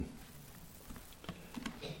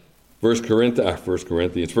First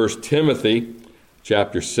Timothy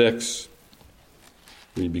chapter 6.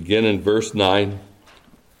 We begin in verse 9.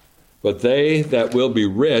 But they that will be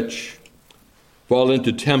rich fall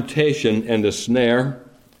into temptation and a snare,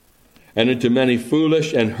 and into many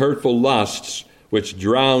foolish and hurtful lusts, which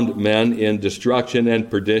drown men in destruction and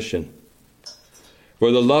perdition.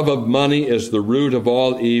 For the love of money is the root of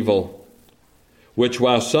all evil, which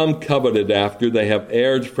while some coveted after, they have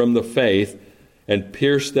erred from the faith, and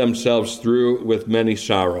pierced themselves through with many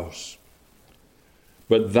sorrows.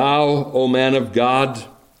 But thou, O man of God,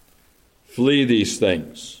 flee these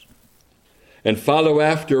things, and follow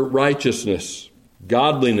after righteousness,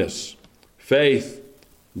 godliness, faith,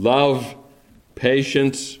 love,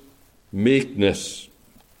 patience, meekness.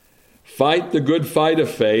 Fight the good fight of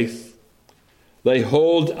faith. Lay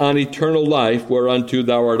hold on eternal life, whereunto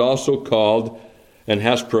thou art also called, and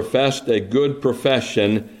hast professed a good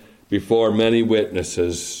profession before many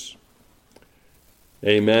witnesses.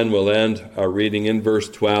 Amen. We'll end our reading in verse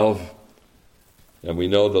 12. And we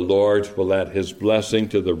know the Lord will add his blessing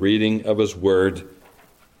to the reading of his word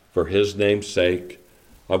for his name's sake.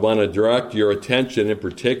 I want to direct your attention in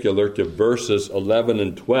particular to verses 11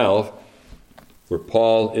 and 12, where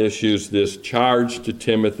Paul issues this charge to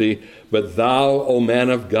Timothy, but thou, O man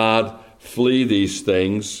of God, flee these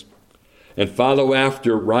things, and follow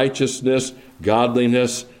after righteousness,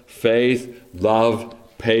 godliness, faith, love,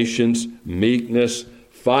 patience, meekness.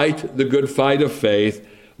 Fight the good fight of faith.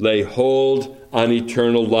 Lay hold on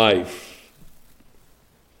eternal life.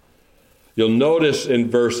 You'll notice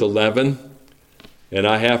in verse 11, and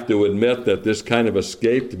I have to admit that this kind of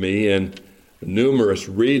escaped me in numerous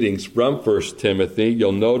readings from 1 Timothy.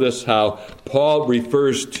 You'll notice how Paul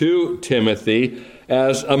refers to Timothy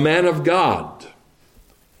as a man of God.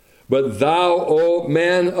 But thou, O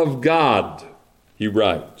man of God, he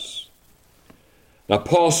writes. Now,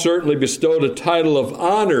 Paul certainly bestowed a title of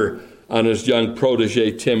honor on his young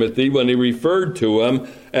protege Timothy when he referred to him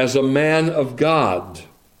as a man of God.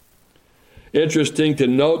 Interesting to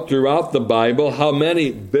note throughout the Bible how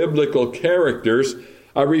many biblical characters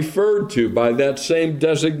are referred to by that same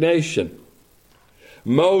designation.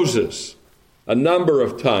 Moses, a number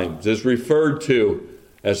of times, is referred to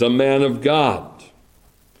as a man of God.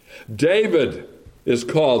 David is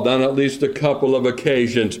called on at least a couple of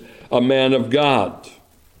occasions a man of God.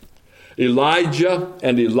 Elijah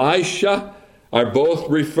and Elisha are both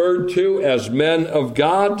referred to as men of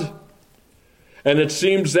God. And it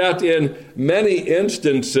seems that in many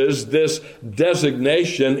instances, this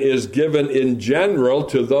designation is given in general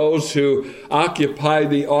to those who occupy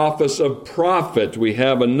the office of prophet. We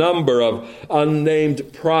have a number of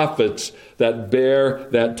unnamed prophets that bear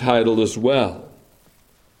that title as well.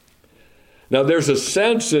 Now, there's a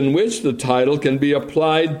sense in which the title can be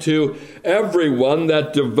applied to everyone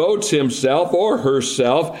that devotes himself or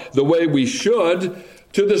herself the way we should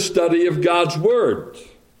to the study of God's Word.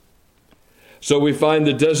 So we find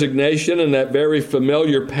the designation in that very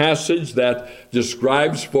familiar passage that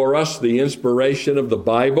describes for us the inspiration of the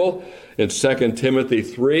Bible in 2 Timothy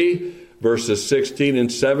 3, verses 16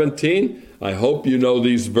 and 17. I hope you know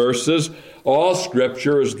these verses. All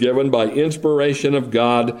Scripture is given by inspiration of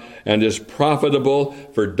God and is profitable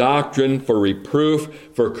for doctrine, for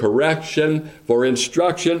reproof, for correction, for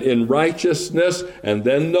instruction in righteousness. And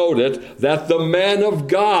then note it, that the man of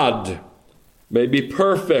God may be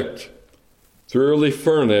perfect, thoroughly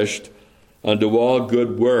furnished unto all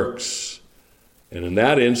good works. And in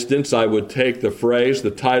that instance, I would take the phrase,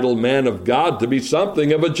 the title man of God, to be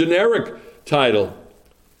something of a generic title,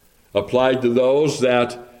 applied to those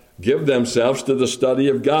that give themselves to the study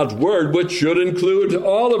of God's Word, which should include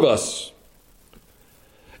all of us.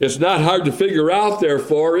 It's not hard to figure out,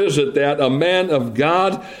 therefore, is it, that a man of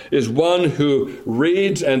God is one who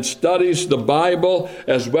reads and studies the Bible,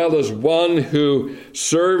 as well as one who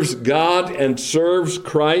serves God and serves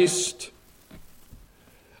Christ?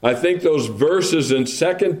 I think those verses in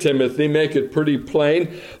 2 Timothy make it pretty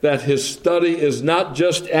plain that his study is not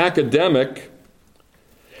just academic.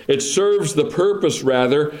 It serves the purpose,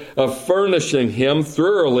 rather, of furnishing him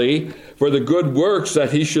thoroughly for the good works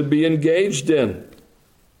that he should be engaged in.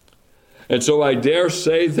 And so I dare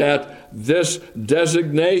say that this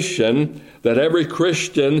designation that every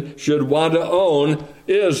Christian should want to own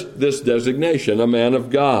is this designation, a man of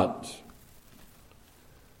God.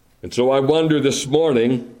 And so I wonder this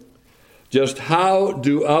morning, just how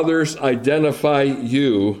do others identify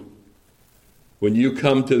you when you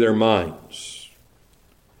come to their minds?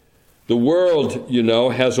 The world, you know,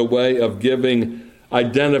 has a way of giving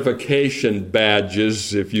identification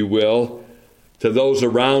badges, if you will, to those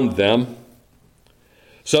around them.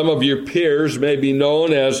 Some of your peers may be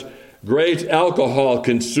known as great alcohol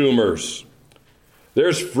consumers.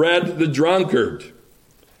 There's Fred the drunkard.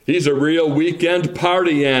 He's a real weekend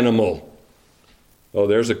party animal. Oh,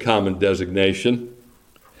 there's a common designation.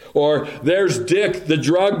 Or there's Dick the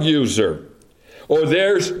drug user. Or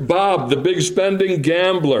there's Bob the big spending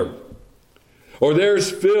gambler. Or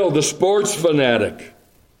there's Phil the sports fanatic.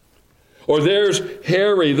 Or there's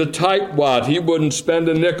Harry the tightwad. He wouldn't spend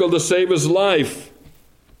a nickel to save his life.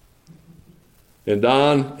 And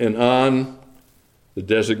on the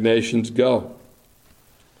designations go.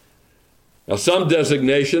 Now, some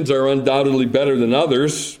designations are undoubtedly better than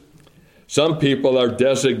others. Some people are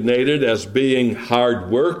designated as being hard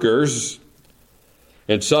workers,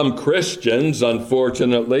 and some Christians,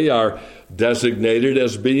 unfortunately, are designated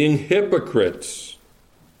as being hypocrites.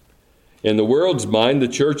 In the world's mind, the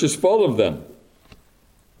church is full of them.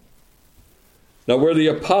 Now, where the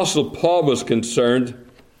Apostle Paul was concerned,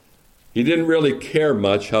 he didn't really care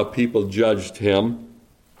much how people judged him.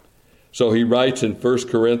 So he writes in 1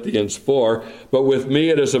 Corinthians 4, "But with me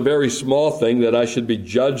it is a very small thing that I should be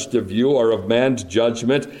judged of you or of man's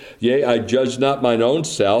judgment. Yea, I judge not mine own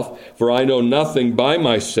self, for I know nothing by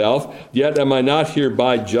myself. Yet am I not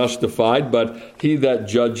hereby justified, but he that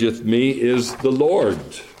judgeth me is the Lord."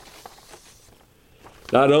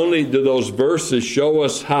 Not only do those verses show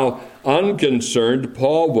us how unconcerned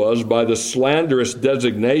Paul was by the slanderous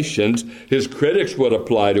designations his critics would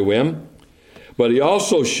apply to him, but he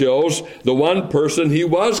also shows the one person he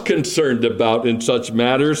was concerned about in such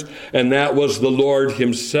matters, and that was the Lord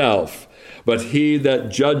himself. But he that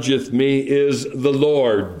judgeth me is the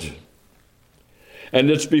Lord. And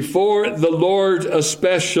it's before the Lord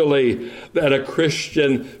especially that a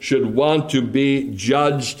Christian should want to be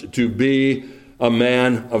judged to be a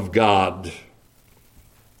man of God.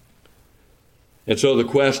 And so the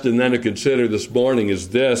question then to consider this morning is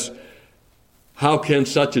this: how can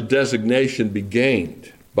such a designation be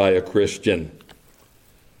gained by a Christian?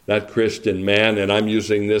 That Christian man, and I'm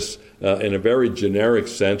using this in a very generic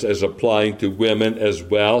sense as applying to women as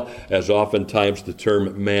well, as oftentimes the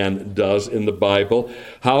term man does in the Bible.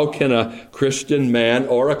 How can a Christian man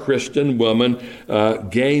or a Christian woman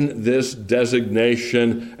gain this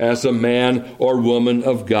designation as a man or woman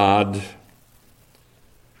of God?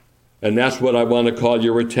 And that's what I want to call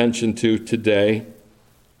your attention to today.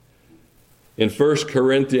 In 1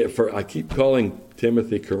 Corinthians, I keep calling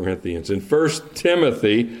Timothy Corinthians. In 1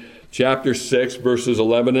 Timothy chapter 6, verses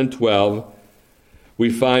 11 and 12, we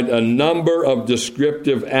find a number of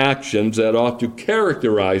descriptive actions that ought to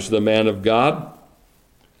characterize the man of God.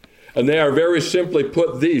 And they are very simply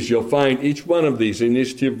put these. You'll find each one of these in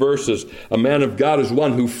these two verses. A man of God is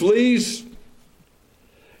one who flees.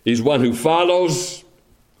 He's one who follows.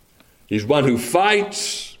 He's one who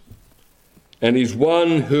fights. And he's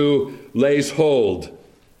one who lays hold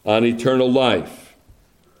on eternal life.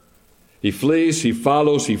 He flees, he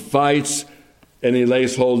follows, he fights, and he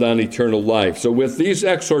lays hold on eternal life. So with these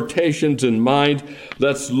exhortations in mind,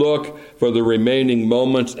 let's look for the remaining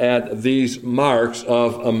moments at these marks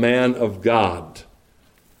of a man of God.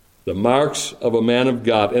 The marks of a man of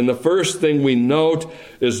God. And the first thing we note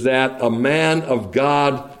is that a man of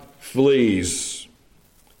God flees.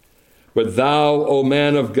 But thou, O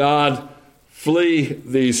man of God, flee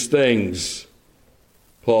these things,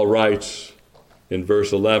 Paul writes in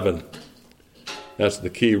verse 11. That's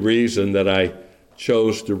the key reason that I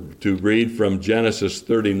chose to read from Genesis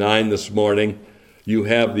 39 this morning. You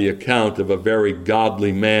have the account of a very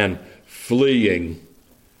godly man fleeing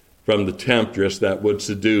from the temptress that would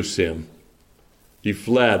seduce him. He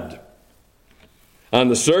fled. On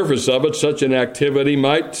the surface of it, such an activity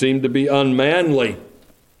might seem to be unmanly.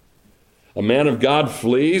 A man of God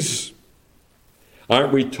flees.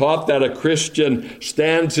 Aren't we taught that a Christian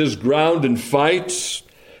stands his ground and fights?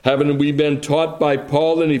 Haven't we been taught by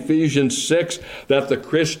Paul in Ephesians 6 that the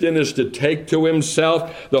Christian is to take to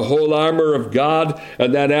himself the whole armor of God,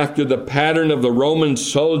 and that after the pattern of the Roman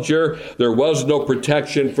soldier, there was no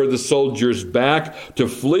protection for the soldier's back? To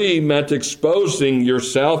flee meant exposing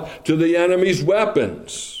yourself to the enemy's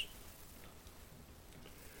weapons.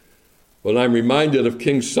 Well, I'm reminded of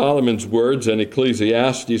King Solomon's words in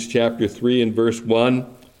Ecclesiastes chapter 3 and verse 1,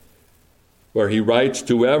 where he writes,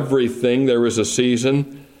 "To everything there is a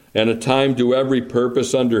season, and a time to every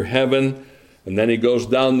purpose under heaven." And then he goes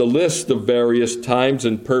down the list of various times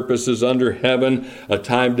and purposes under heaven: a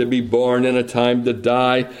time to be born and a time to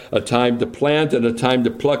die, a time to plant and a time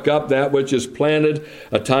to pluck up that which is planted,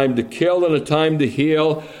 a time to kill and a time to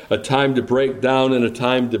heal, a time to break down and a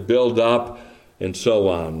time to build up, and so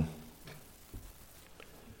on.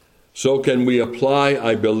 So can we apply,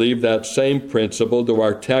 I believe, that same principle to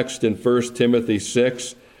our text in 1 Timothy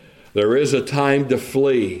 6, There is a time to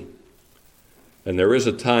flee, and there is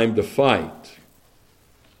a time to fight.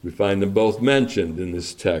 We find them both mentioned in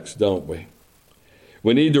this text, don't we?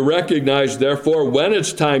 We need to recognize, therefore, when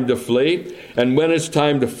it's time to flee and when it's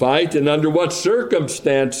time to fight, and under what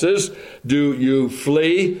circumstances do you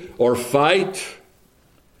flee or fight.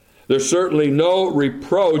 There's certainly no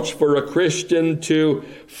reproach for a Christian to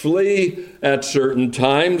flee at certain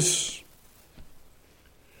times.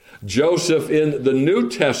 Joseph in the New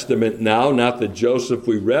Testament now, not the Joseph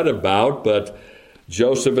we read about, but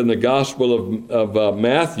Joseph in the Gospel of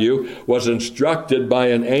Matthew was instructed by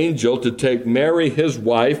an angel to take Mary, his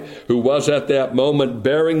wife, who was at that moment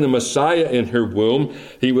bearing the Messiah in her womb.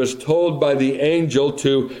 He was told by the angel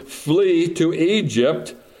to flee to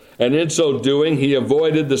Egypt, and in so doing he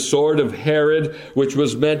avoided the sword of Herod, which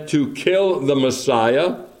was meant to kill the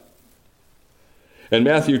Messiah. In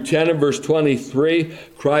Matthew 10 and verse 23,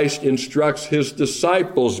 Christ instructs his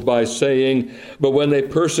disciples by saying, "But when they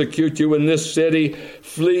persecute you in this city,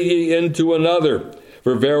 flee ye into another.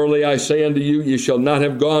 For verily I say unto you, ye shall not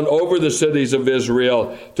have gone over the cities of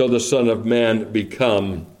Israel till the Son of Man be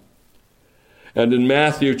come." And in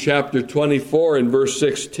Matthew chapter 24 and verse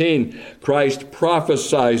 16, Christ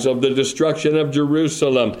prophesies of the destruction of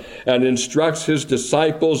Jerusalem and instructs his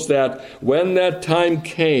disciples that when that time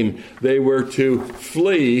came, they were to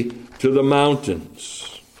flee to the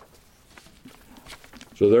mountains.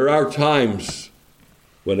 So there are times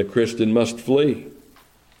when a Christian must flee.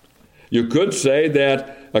 You could say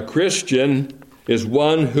that a Christian is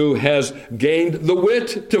one who has gained the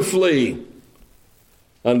wit to flee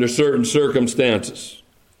under certain circumstances.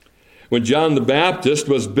 When John the Baptist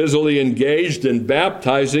was busily engaged in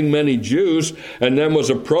baptizing many Jews and then was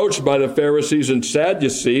approached by the Pharisees and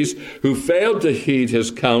Sadducees who failed to heed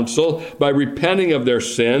his counsel by repenting of their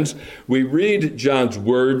sins, we read John's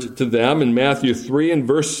word to them in Matthew 3 and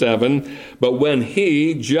verse 7. "But when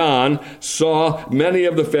he, John, saw many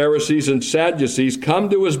of the Pharisees and Sadducees come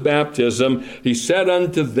to his baptism, he said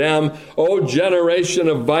unto them, O generation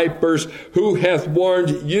of vipers, who hath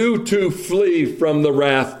warned you to flee from the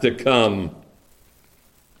wrath to come?"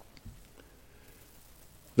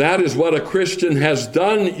 That is what a Christian has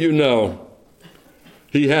done, you know.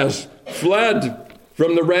 He has fled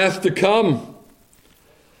from the wrath to come.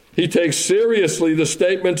 He takes seriously the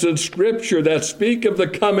statements in Scripture that speak of the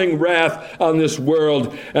coming wrath on this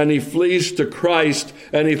world, and he flees to Christ,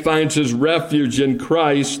 and he finds his refuge in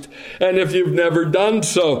Christ. And if you've never done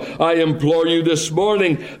so, I implore you this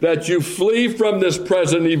morning that you flee from this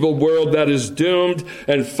present evil world that is doomed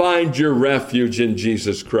and find your refuge in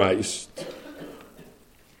Jesus Christ.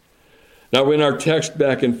 Now, in our text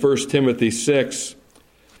back in 1 Timothy 6,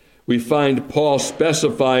 we find Paul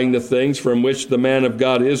specifying the things from which the man of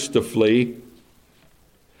God is to flee.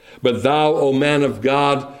 "But thou, O man of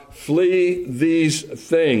God, flee these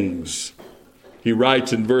things," he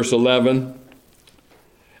writes in verse 11.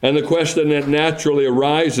 And the question that naturally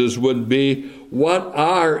arises would be, what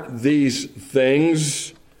are these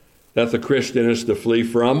things that the Christian is to flee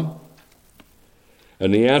from?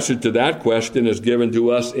 And the answer to that question is given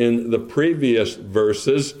to us in the previous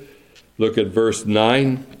verses. Look at verse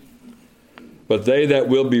 9. "But they that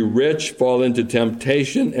will be rich fall into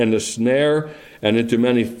temptation and a snare, and into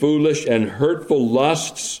many foolish and hurtful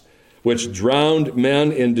lusts, which drown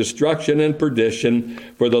men in destruction and perdition.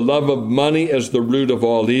 For the love of money is the root of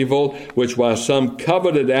all evil, which while some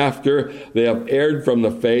coveted after, they have erred from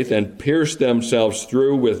the faith and pierced themselves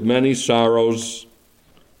through with many sorrows."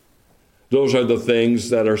 Those are the things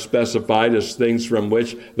that are specified as things from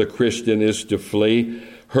which the Christian is to flee.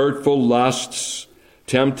 Hurtful lusts,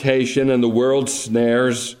 temptation and the world's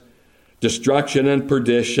snares, destruction and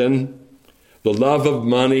perdition, the love of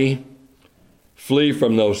money. Flee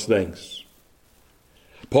from those things.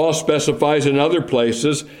 Paul specifies in other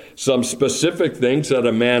places some specific things that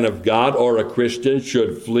a man of God or a Christian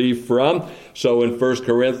should flee from. So in 1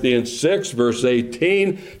 Corinthians 6, verse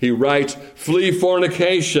 18, he writes, "Flee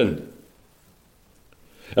fornication.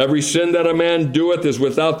 Every sin that a man doeth is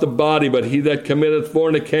without the body, but he that committeth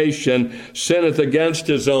fornication sinneth against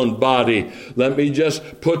his own body." Let me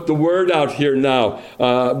just put the word out here now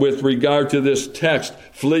with regard to this text,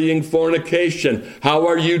 fleeing fornication. How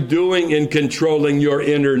are you doing in controlling your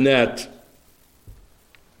internet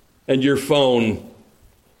and your phone?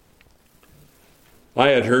 I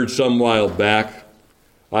had heard some while back,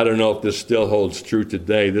 I don't know if this still holds true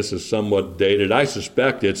today, this is somewhat dated, I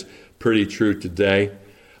suspect it's pretty true today,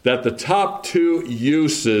 that the top two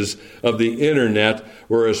uses of the internet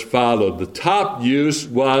were as followed. The top use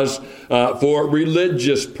was for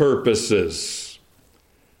religious purposes.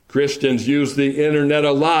 Christians use the internet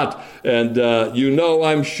a lot, and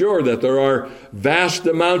I'm sure that there are vast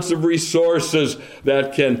amounts of resources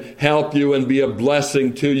that can help you and be a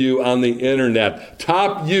blessing to you on the internet.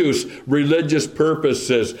 Top use, religious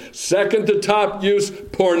purposes. Second to top use,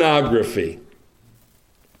 pornography.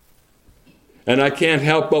 And I can't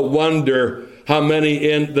help but wonder how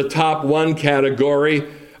many in the top one category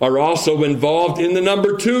are also involved in the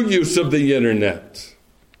number two use of the internet.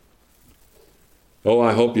 Oh,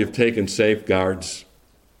 I hope you've taken safeguards.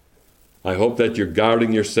 I hope that you're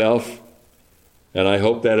guarding yourself. And I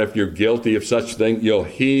hope that if you're guilty of such thing, you'll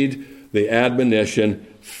heed the admonition,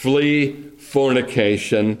 flee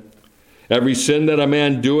fornication. Every sin that a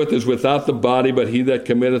man doeth is without the body, but he that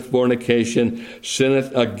committeth fornication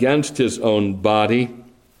sinneth against his own body.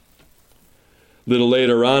 A little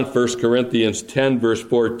later on, 1 Corinthians 10, verse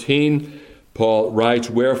 14, Paul writes,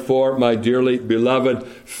 "Wherefore, my dearly beloved,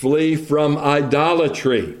 flee from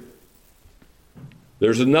idolatry."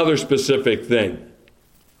 There's another specific thing.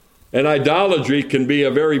 And idolatry can be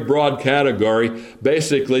a very broad category.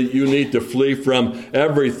 Basically, you need to flee from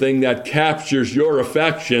everything that captures your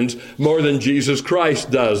affections more than Jesus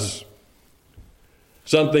Christ does.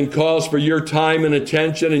 Something calls for your time and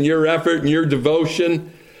attention and your effort and your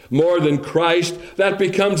devotion more than Christ, that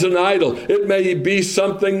becomes an idol. It may be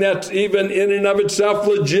something that's even in and of itself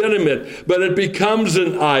legitimate, but it becomes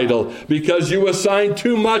an idol because you assign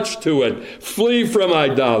too much to it. Flee from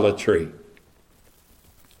idolatry.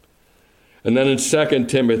 And then in 2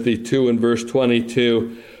 Timothy 2 and verse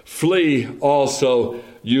 22, flee also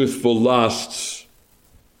youthful lusts,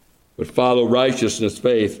 but follow righteousness,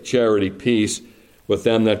 faith, charity, peace with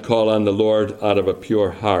them that call on the Lord out of a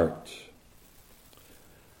pure heart.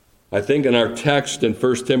 I think in our text in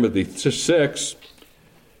 1 Timothy 6,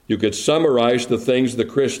 you could summarize the things the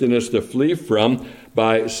Christian is to flee from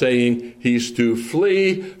by saying he's to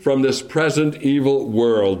flee from this present evil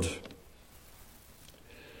world.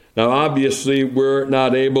 Now, obviously, we're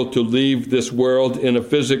not able to leave this world in a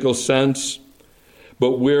physical sense,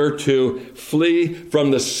 but we're to flee from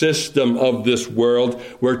the system of this world.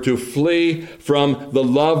 We're to flee from the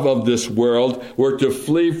love of this world. We're to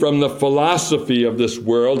flee from the philosophy of this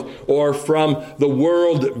world or from the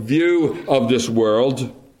world view of this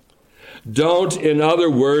world. Don't, in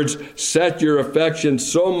other words, set your affection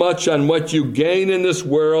so much on what you gain in this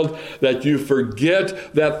world that you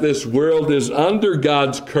forget that this world is under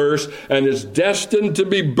God's curse and is destined to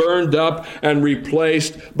be burned up and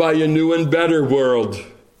replaced by a new and better world.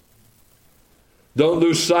 Don't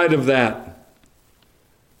lose sight of that.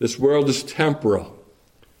 This world is temporal.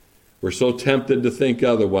 We're so tempted to think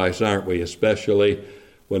otherwise, aren't we? Especially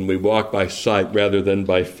when we walk by sight rather than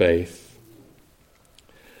by faith.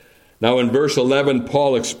 Now in verse 11,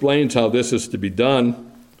 Paul explains how this is to be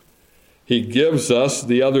done. He gives us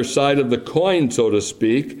the other side of the coin, so to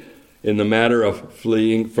speak, in the matter of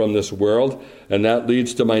fleeing from this world. And that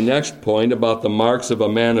leads to my next point about the marks of a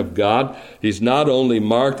man of God. He's not only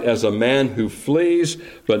marked as a man who flees,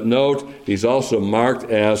 but note, he's also marked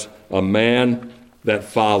as a man that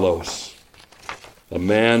follows. A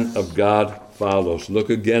man of God follows. Look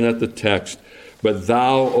again at the text. But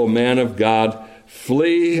thou, O man of God,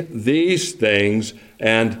 flee these things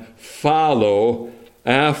and follow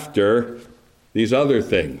after these other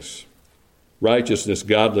things: righteousness,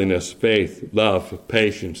 godliness, faith, love,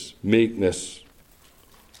 patience, meekness.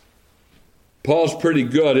 Paul's pretty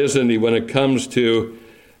good, isn't he, when it comes to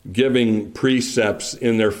giving precepts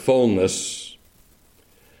in their fullness.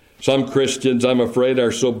 Some Christians, I'm afraid,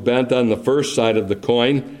 are so bent on the first side of the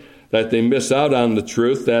coin that they miss out on the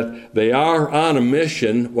truth that they are on a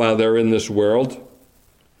mission while they're in this world.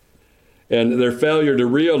 And their failure to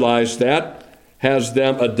realize that has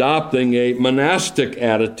them adopting a monastic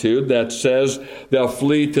attitude that says they'll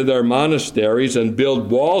flee to their monasteries and build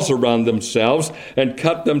walls around themselves and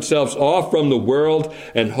cut themselves off from the world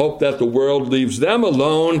and hope that the world leaves them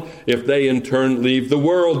alone if they in turn leave the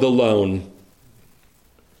world alone.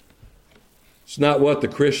 It's not what the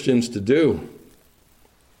Christian's to do.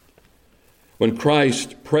 When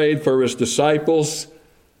Christ prayed for his disciples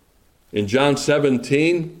in John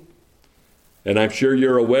 17, and I'm sure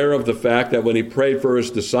you're aware of the fact that when he prayed for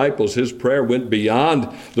his disciples, his prayer went beyond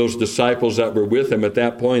those disciples that were with him at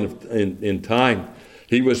that point in time.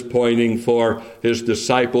 He was pointing for his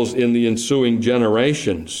disciples in the ensuing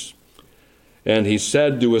generations. And he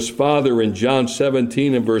said to his Father in John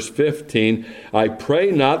 17 and verse 15, I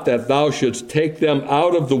pray not that thou shouldst take them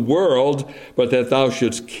out of the world, but that thou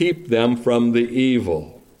shouldst keep them from the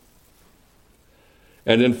evil.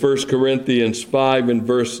 And in 1 Corinthians 5 and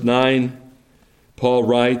verse 9, Paul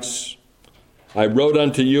writes, I wrote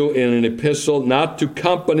unto you in an epistle not to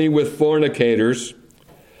company with fornicators,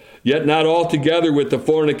 yet not altogether with the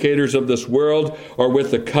fornicators of this world, or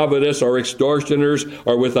with the covetous, or extortioners,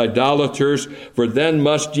 or with idolaters, for then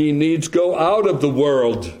must ye needs go out of the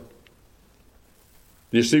world.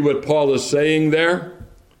 Do you see what Paul is saying there?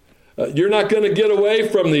 You're not going to get away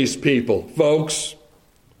from these people, folks.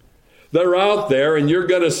 They're out there, and you're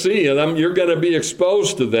going to see them. You're going to be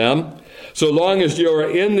exposed to them. So long as you're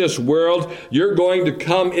in this world, you're going to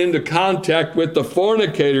come into contact with the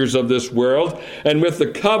fornicators of this world and with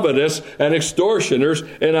the covetous and extortioners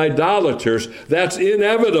and idolaters. That's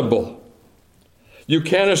inevitable. You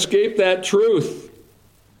can't escape that truth.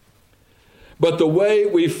 But the way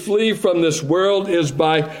we flee from this world is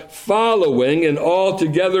by following an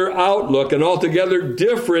altogether outlook, an altogether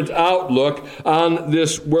different outlook on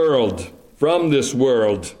this world, from this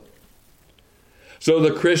world. So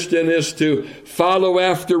the Christian is to follow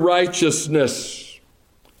after righteousness.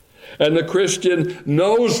 And the Christian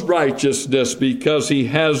knows righteousness because he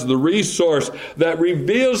has the resource that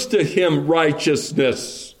reveals to him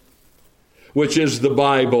righteousness, which is the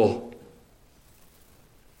Bible.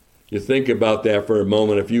 You think about that for a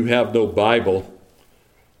moment. If you have no Bible,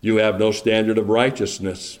 you have no standard of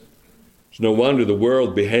righteousness. It's no wonder the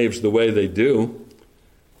world behaves the way they do.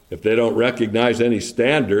 If they don't recognize any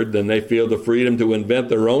standard, then they feel the freedom to invent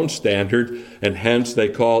their own standard, and hence they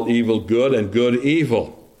call evil good and good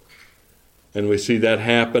evil. And we see that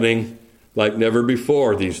happening like never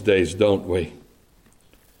before these days, don't we?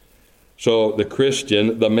 So the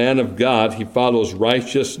Christian, the man of God, he follows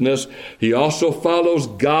righteousness. He also follows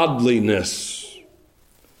godliness.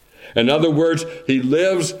 In other words, he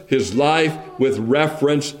lives his life with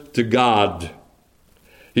reference to God.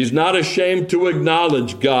 He's not ashamed to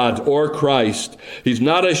acknowledge God or Christ. He's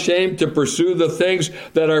not ashamed to pursue the things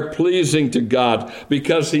that are pleasing to God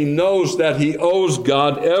because he knows that he owes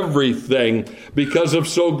God everything because of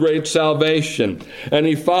so great salvation. And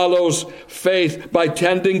he follows faith by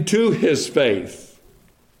tending to his faith.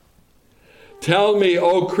 Tell me,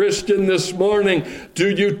 O Christian, this morning, do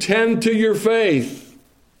you tend to your faith?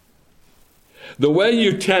 The way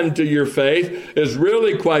you tend to your faith is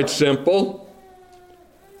really quite simple.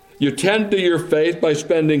 You tend to your faith by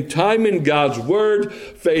spending time in God's Word.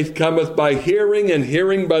 Faith cometh by hearing, and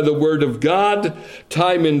hearing by the Word of God.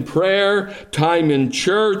 Time in prayer, time in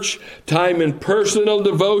church, time in personal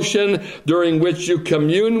devotion, during which you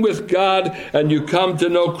commune with God and you come to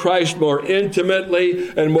know Christ more intimately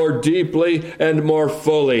and more deeply and more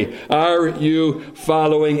fully. Are you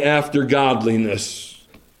following after godliness?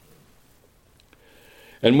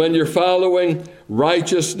 And when you're following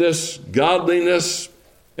righteousness, godliness,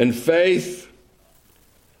 and faith,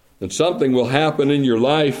 then something will happen in your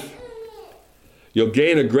life. You'll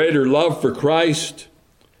gain a greater love for Christ,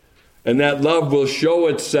 and that love will show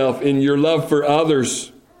itself in your love for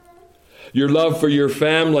others, your love for your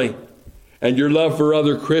family, and your love for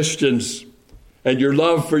other Christians, and your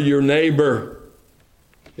love for your neighbor,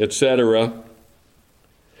 etc.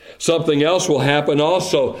 Something else will happen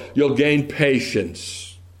also. You'll gain patience.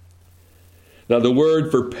 Now, the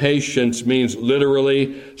word for patience means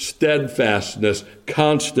literally steadfastness,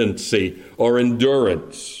 constancy, or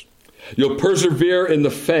endurance. You'll persevere in the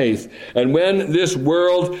faith. And when this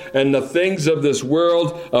world and the things of this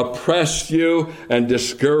world oppress you and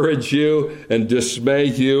discourage you and dismay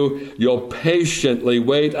you, you'll patiently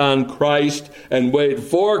wait on Christ and wait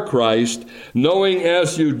for Christ, knowing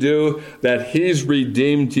as you do that He's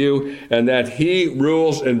redeemed you and that He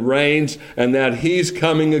rules and reigns and that He's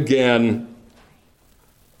coming again.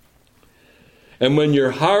 And when your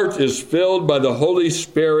heart is filled by the Holy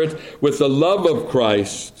Spirit with the love of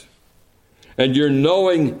Christ, and you're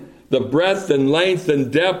knowing the breadth and length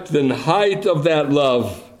and depth and height of that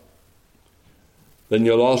love, then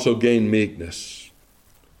you'll also gain meekness.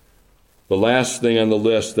 The last thing on the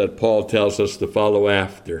list that Paul tells us to follow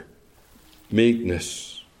after,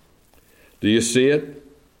 meekness. Do you see it?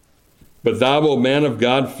 But thou, O man of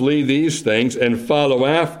God, flee these things and follow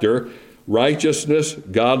after righteousness,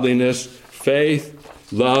 godliness,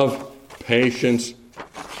 faith, love, patience,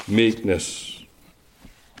 meekness.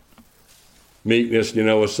 Meekness,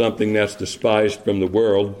 is something that's despised from the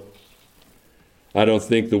world. I don't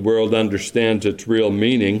think the world understands its real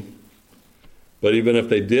meaning, but even if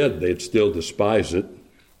they did, they'd still despise it.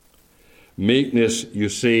 Meekness, you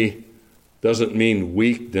see, doesn't mean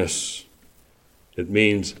weakness. It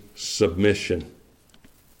means submission.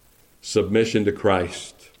 Submission to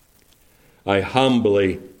Christ. I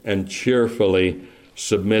humbly and cheerfully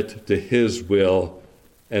submit to His will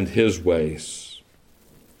and His ways.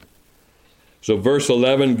 So verse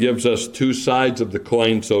 11 gives us two sides of the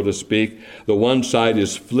coin, so to speak. The one side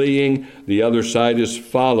is fleeing, the other side is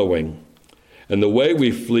following. And the way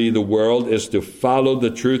we flee the world is to follow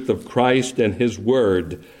the truth of Christ and his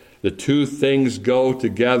word. The two things go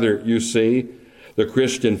together, you see. The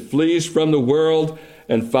Christian flees from the world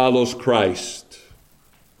and follows Christ.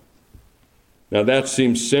 Now that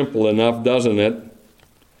seems simple enough, doesn't it?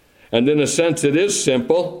 And in a sense it is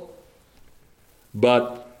simple,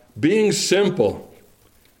 but being simple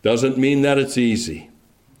doesn't mean that it's easy.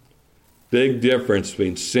 Big difference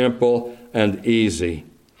between simple and easy.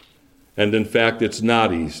 And in fact, it's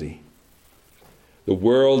not easy. The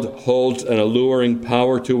world holds an alluring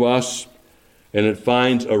power to us, and it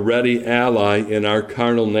finds a ready ally in our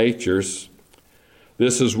carnal natures.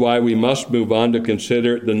 This is why we must move on to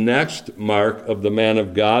consider the next mark of the man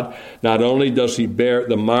of God. Not only does he bear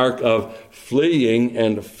the mark of fleeing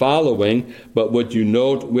and following, but what you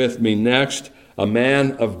note with me next, a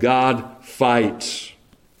man of God fights.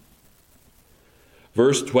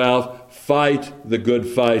 Verse 12, fight the good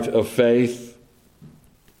fight of faith.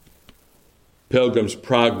 Pilgrim's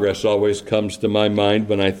Progress always comes to my mind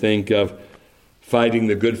when I think of fighting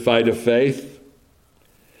the good fight of faith.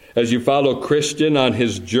 As you follow Christian on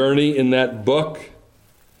his journey in that book,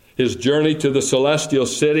 his journey to the celestial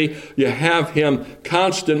city, you have him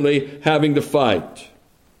constantly having to fight.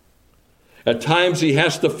 At times he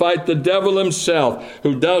has to fight the devil himself,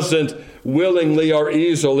 who doesn't willingly or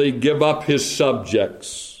easily give up his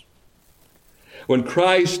subjects. When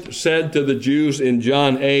Christ said to the Jews in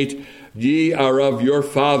John 8, "Ye are of your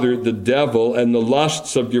father the devil, and the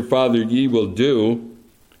lusts of your father ye will do,"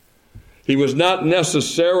 he was not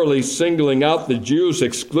necessarily singling out the Jews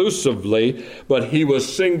exclusively, but he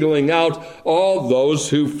was singling out all those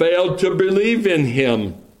who failed to believe in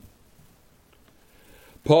him.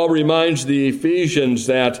 Paul reminds the Ephesians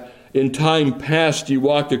that in time past ye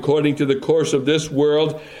walked according to the course of this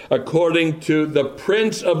world, according to the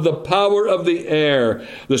prince of the power of the air,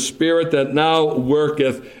 the spirit that now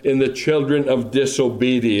worketh in the children of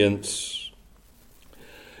disobedience.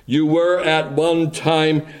 You were at one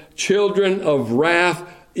time children of wrath,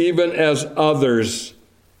 even as others,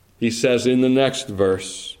 he says in the next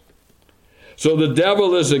verse. So the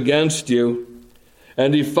devil is against you,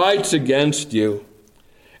 and he fights against you.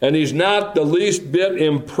 And he's not the least bit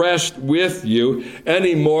impressed with you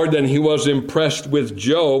any more than he was impressed with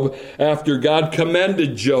Job after God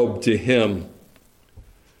commended Job to him.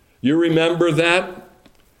 You remember that?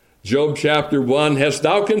 Job chapter 1, "Hast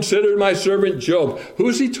thou considered my servant Job?"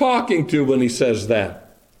 Who's he talking to when he says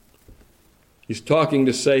that? He's talking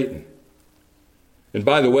to Satan. And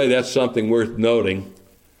by the way, that's something worth noting.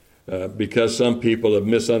 Because some people have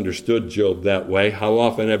misunderstood Job that way. How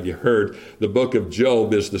often have you heard the book of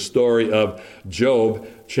Job is the story of Job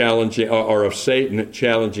challenging, or of Satan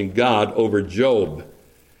challenging God over Job?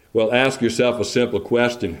 Well, ask yourself a simple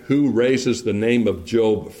question. Who raises the name of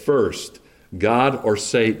Job first, God or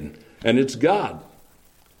Satan? And it's God.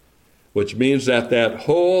 Which means that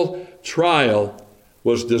whole trial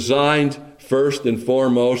was designed first and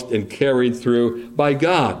foremost and carried through by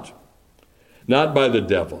God, not by the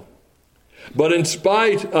devil. But in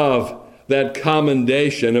spite of that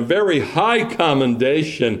commendation, a very high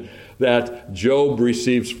commendation that Job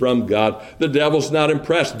receives from God, the devil's not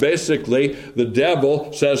impressed. Basically, the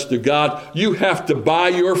devil says to God, "You have to buy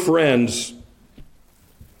your friends.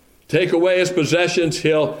 Take away his possessions,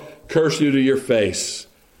 he'll curse you to your face."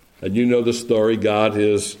 And you know the story. God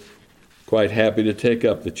is quite happy to take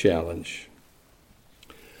up the challenge.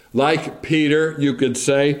 Like Peter, you could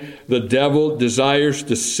say, the devil desires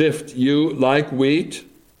to sift you like wheat.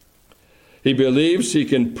 He believes he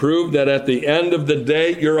can prove that at the end of the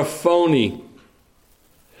day you're a phony.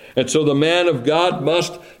 And so the man of God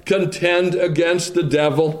must contend against the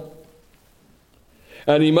devil.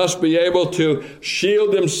 And he must be able to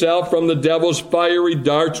shield himself from the devil's fiery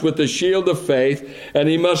darts with the shield of faith. And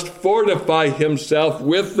he must fortify himself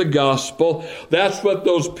with the gospel. That's what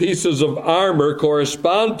those pieces of armor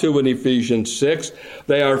correspond to in Ephesians 6.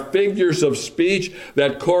 They are figures of speech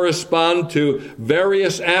that correspond to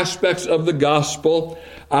various aspects of the gospel.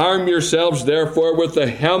 Arm yourselves, therefore, with the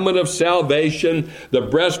helmet of salvation, the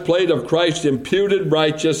breastplate of Christ's imputed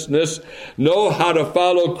righteousness. Know how to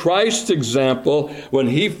follow Christ's example when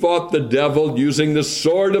he fought the devil using the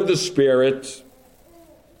sword of the Spirit.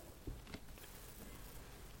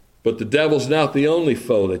 But the devil's not the only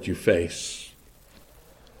foe that you face.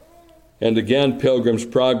 And again, Pilgrim's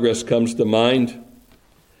Progress comes to mind.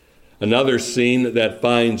 Another scene that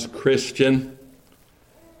finds Christian,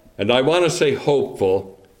 and I want to say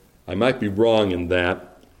hopeful. I might be wrong in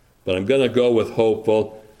that, but I'm going to go with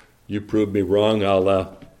hopeful. you prove me wrong,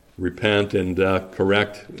 I'll repent and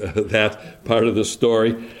correct that part of the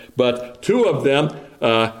story. But two of them,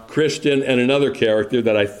 Christian and another character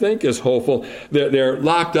that I think is hopeful, they're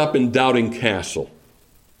locked up in Doubting Castle,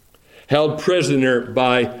 held prisoner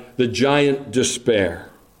by the giant despair.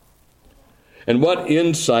 And what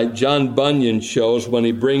insight John Bunyan shows when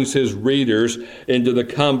he brings his readers into the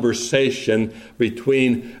conversation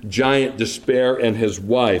between giant despair and his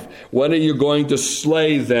wife. When are you going to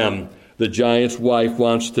slay them? The giant's wife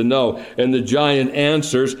wants to know. And the giant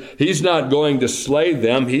answers, he's not going to slay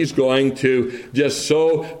them. He's going to just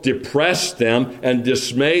so depress them and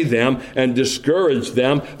dismay them and discourage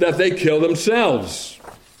them that they kill themselves.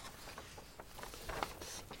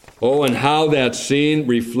 Oh, and how that scene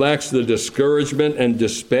reflects the discouragement and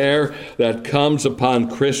despair that comes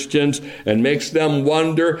upon Christians and makes them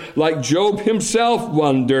wonder, like Job himself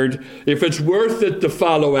wondered, if it's worth it to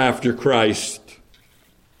follow after Christ.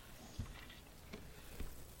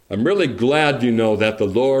 I'm really glad, that the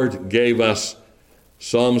Lord gave us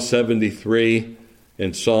Psalm 73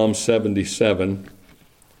 and Psalm 77.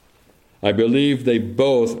 I believe they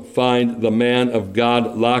both find the man of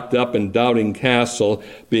God locked up in Doubting Castle,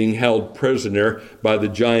 being held prisoner by the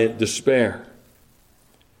giant despair.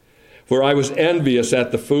 For I was envious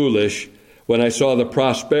at the foolish when I saw the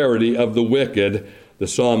prosperity of the wicked, the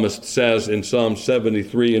psalmist says in Psalm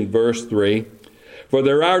 73 and verse 3. For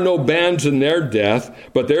there are no bands in their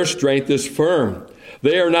death, but their strength is firm.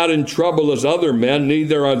 They are not in trouble as other men,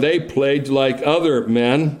 neither are they plagued like other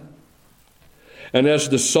men. And as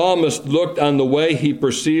the psalmist looked on the way he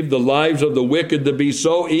perceived the lives of the wicked to be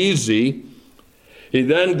so easy, he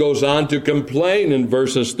then goes on to complain in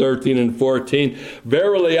verses 13 and 14,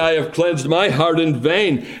 Verily I have cleansed my heart in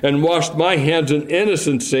vain and washed my hands in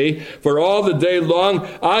innocency, for all the day long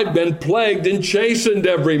I've been plagued and chastened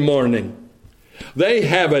every morning. They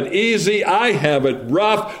have it easy, I have it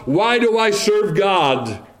rough. Why do I serve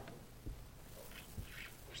God?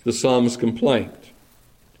 It's the psalmist's complaint.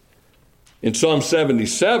 In Psalm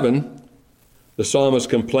 77, the psalmist's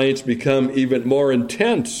complaints become even more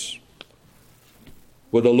intense.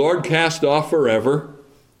 Will the Lord cast off forever?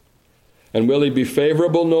 And will he be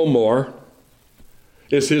favorable no more?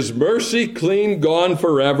 Is his mercy clean gone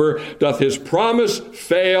forever? Doth his promise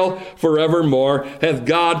fail forevermore? Hath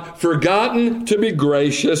God forgotten to be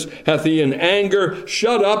gracious? Hath he in anger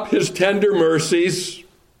shut up his tender mercies?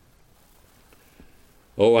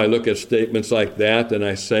 Oh, I look at statements like that and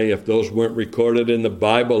I say, if those weren't recorded in the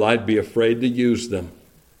Bible, I'd be afraid to use them.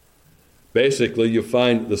 Basically, you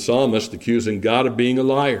find the psalmist accusing God of being a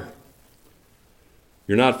liar.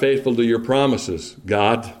 You're not faithful to your promises,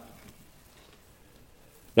 God.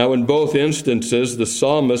 Now, in both instances, the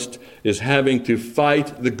psalmist is having to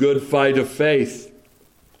fight the good fight of faith.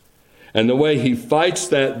 And the way he fights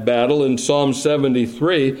that battle in Psalm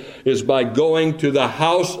 73 is by going to the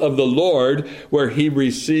house of the Lord, where he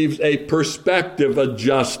receives a perspective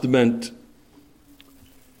adjustment.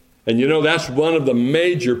 And that's one of the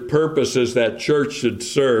major purposes that church should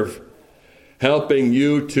serve, helping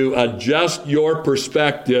you to adjust your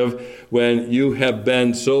perspective when you have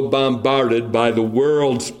been so bombarded by the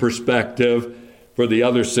world's perspective for the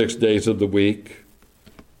other 6 days of the week.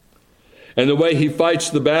 And the way he fights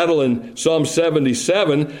the battle in Psalm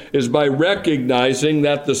 77 is by recognizing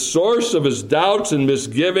that the source of his doubts and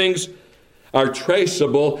misgivings are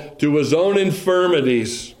traceable to his own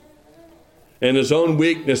infirmities and his own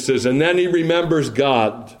weaknesses. And then he remembers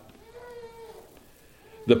God.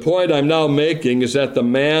 The point I'm now making is that the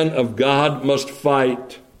man of God must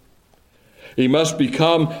fight. He must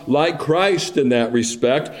become like Christ in that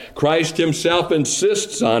respect. Christ himself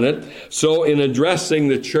insists on it. So in addressing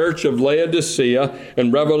the church of Laodicea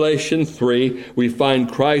in Revelation 3, we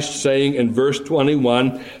find Christ saying in verse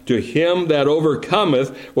 21, To him that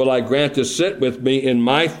overcometh will I grant to sit with me in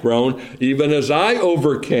my throne, even as I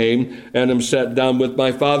overcame and am set down with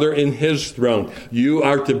my Father in his throne. You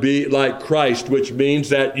are to be like Christ, which means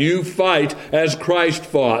that you fight as Christ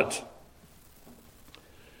fought.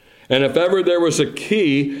 And if ever there was a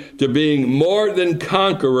key to being more than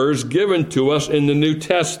conquerors given to us in the New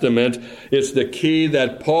Testament, it's the key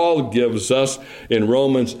that Paul gives us in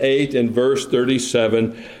Romans 8 and verse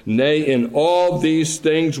 37. Nay, in all these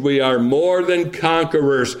things we are more than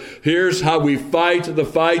conquerors. Here's how we fight the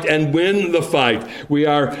fight and win the fight. We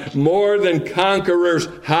are more than conquerors.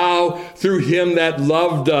 How? Through him that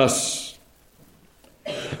loved us.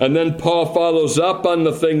 And then Paul follows up on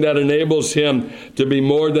the thing that enables him to be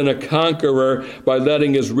more than a conqueror by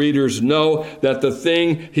letting his readers know that the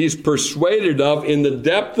thing he's persuaded of in the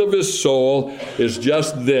depth of his soul is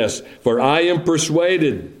just this. For I am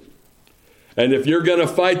persuaded And if you're going to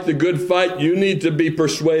fight the good fight, you need to be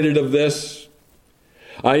persuaded of this.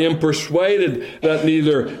 I am persuaded that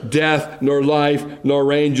neither death, nor life,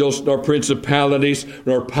 nor angels, nor principalities,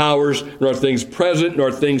 nor powers, nor things present,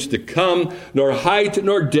 nor things to come, nor height,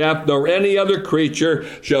 nor depth, nor any other creature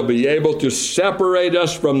shall be able to separate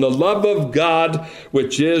us from the love of God,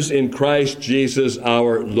 which is in Christ Jesus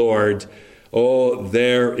our Lord. Oh,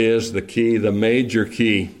 there is the key, the major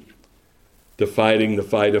key to fighting the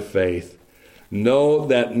fight of faith. Know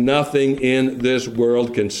that nothing in this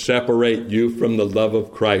world can separate you from the love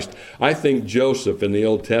of Christ. I think Joseph in the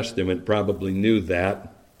Old Testament probably knew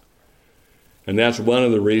that. And that's one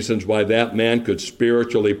of the reasons why that man could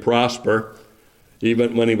spiritually prosper,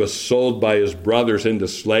 even when he was sold by his brothers into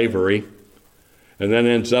slavery, and then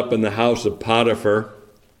ends up in the house of Potiphar.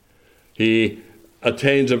 He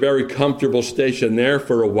attains a very comfortable station there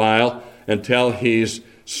for a while until he's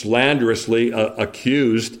slanderously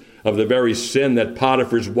accused of the very sin that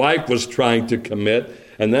Potiphar's wife was trying to commit,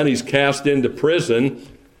 and then he's cast into prison.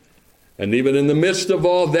 And even in the midst of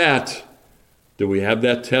all that, do we have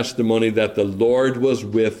that testimony that the Lord was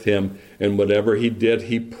with him, and whatever he did,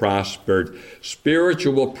 he prospered.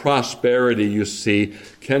 Spiritual prosperity, you see,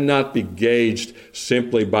 cannot be gauged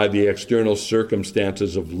simply by the external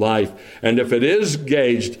circumstances of life. And if it is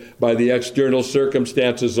gauged by the external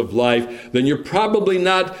circumstances of life, then you're probably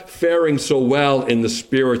not faring so well in the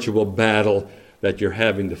spiritual battle that you're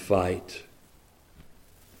having to fight.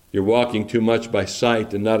 You're walking too much by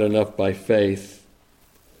sight and not enough by faith.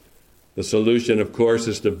 The solution, of course,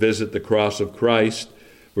 is to visit the cross of Christ,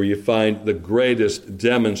 where you find the greatest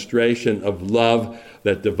demonstration of love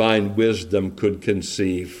that divine wisdom could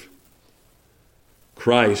conceive.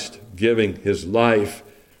 Christ giving his life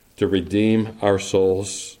to redeem our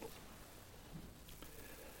souls.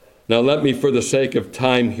 Now let me, for the sake of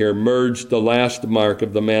time here, merge the last mark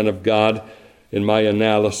of the man of God in my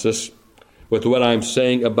analysis with what I'm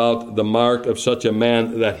saying about the mark of such a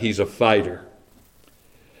man, that he's a fighter.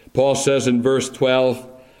 Paul says in verse 12,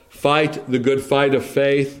 fight the good fight of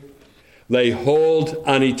faith, lay hold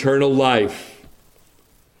on eternal life.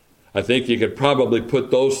 I think you could probably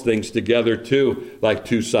put those things together too, like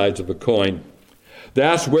two sides of a coin.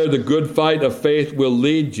 That's where the good fight of faith will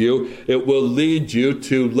lead you. It will lead you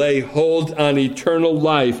to lay hold on eternal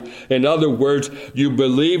life. In other words, you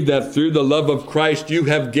believe that through the love of Christ you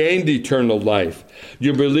have gained eternal life.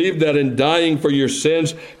 You believe that in dying for your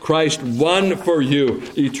sins, Christ won for you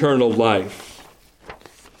eternal life.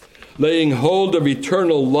 Laying hold of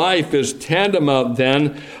eternal life is tantamount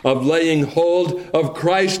then of laying hold of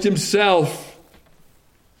Christ himself.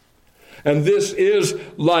 And this is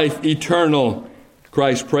life eternal.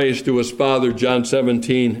 Christ prays to his Father, John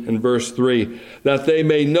 17 and verse 3, that they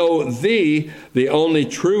may know thee, the only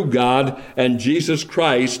true God, and Jesus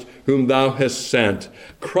Christ, whom thou hast sent.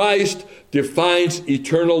 Christ defines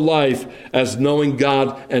eternal life as knowing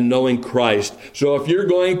God and knowing Christ. So if you're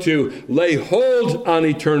going to lay hold on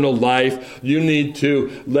eternal life, you need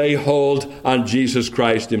to lay hold on Jesus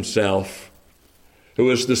Christ himself, who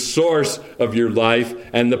is the source of your life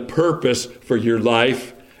and the purpose for your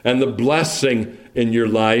life and the blessing in your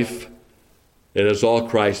life. It is all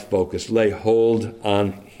Christ-focused. Lay hold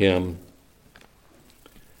on him.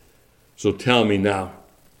 So tell me now,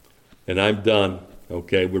 and I'm done.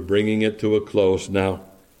 Okay, we're bringing it to a close now.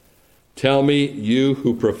 Tell me, you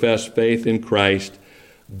who profess faith in Christ,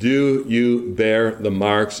 do you bear the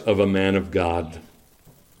marks of a man of God?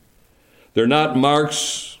 They're not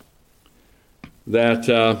marks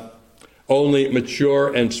that only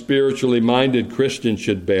mature and spiritually minded Christians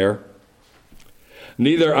should bear.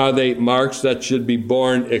 Neither are they marks that should be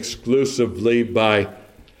borne exclusively by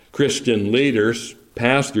Christian leaders,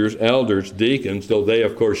 pastors, elders, deacons, though they,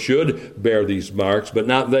 of course, should bear these marks, but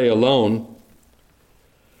not they alone.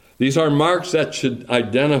 These are marks that should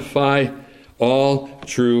identify all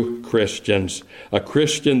true Christians. A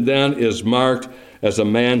Christian, then, is marked as a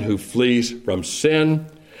man who flees from sin,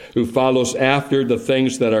 who follows after the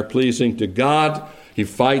things that are pleasing to God. He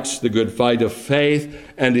fights the good fight of faith,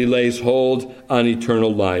 and he lays hold on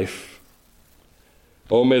eternal life.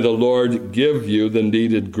 Oh, may the Lord give you the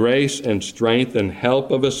needed grace and strength and help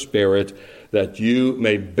of a spirit, that you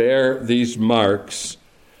may bear these marks,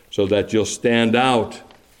 so that you'll stand out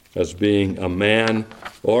as being a man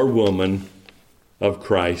or woman of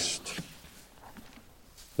Christ.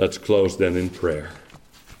 Let's close then in prayer.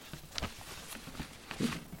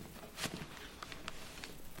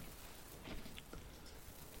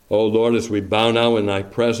 Oh Lord, as we bow now in thy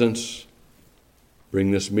presence,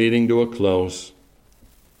 bring this meeting to a close.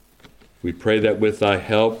 We pray that with thy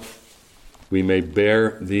help we may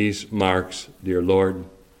bear these marks, dear Lord.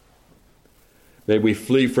 May we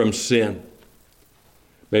flee from sin.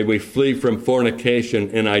 May we flee from fornication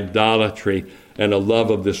and idolatry and a love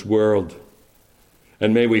of this world.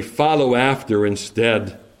 And may we follow after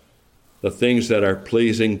instead the things that are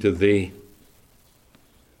pleasing to Thee.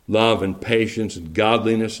 Love and patience and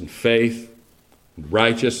godliness and faith and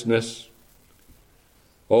righteousness.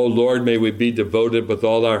 Oh Lord, may we be devoted with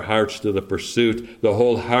all our hearts to the pursuit, the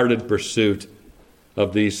wholehearted pursuit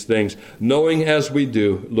of these things, knowing as we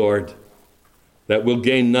do, Lord, that we'll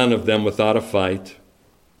gain none of them without a fight.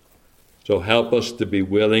 So help us to be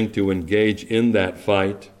willing to engage in that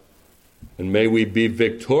fight, and may we be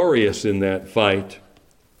victorious in that fight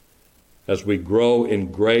as we grow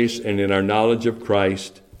in grace and in our knowledge of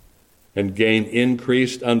Christ and gain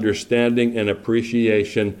increased understanding and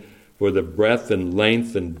appreciation for the breadth and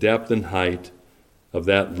length and depth and height of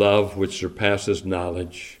that love which surpasses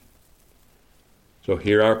knowledge. So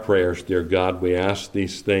hear our prayers, dear God. We ask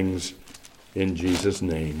these things in Jesus'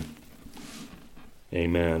 name.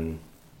 Amen.